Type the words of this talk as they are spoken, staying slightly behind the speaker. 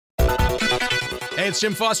Hey, it's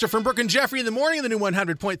Jim Foster from Brooke and Jeffrey in the morning in the new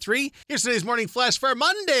 100.3. Here's today's morning flash for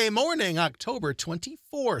Monday morning, October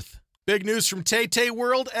 24th. Big news from Tay Tay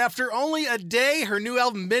World. After only a day, her new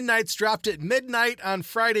album Midnights dropped at midnight on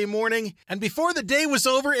Friday morning. And before the day was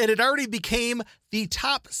over, it had already became the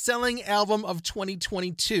top-selling album of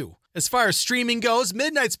 2022. As far as streaming goes,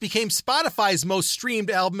 Midnights became Spotify's most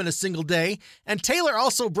streamed album in a single day. And Taylor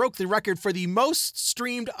also broke the record for the most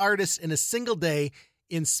streamed artist in a single day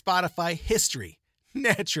in Spotify history.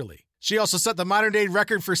 Naturally. She also set the modern-day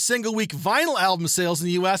record for single-week vinyl album sales in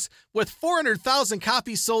the U.S., with 400,000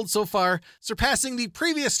 copies sold so far, surpassing the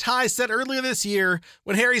previous high set earlier this year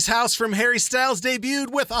when Harry's House from Harry Styles debuted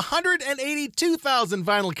with 182,000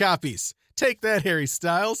 vinyl copies. Take that, Harry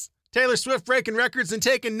Styles. Taylor Swift breaking records and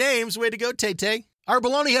taking names. Way to go, Tay-Tay. Our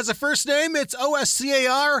bologna has a first name. It's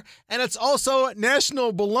OSCAR, and it's also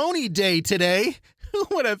National Bologna Day today. Who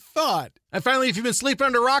would have thought? And finally, if you've been sleeping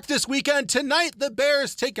under a rock this weekend, tonight the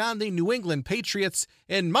Bears take on the New England Patriots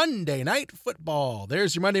in Monday Night Football.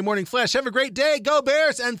 There's your Monday morning flash. Have a great day. Go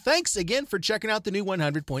Bears. And thanks again for checking out the new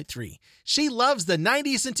 100.3. She loves the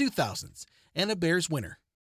 90s and 2000s and a Bears winner.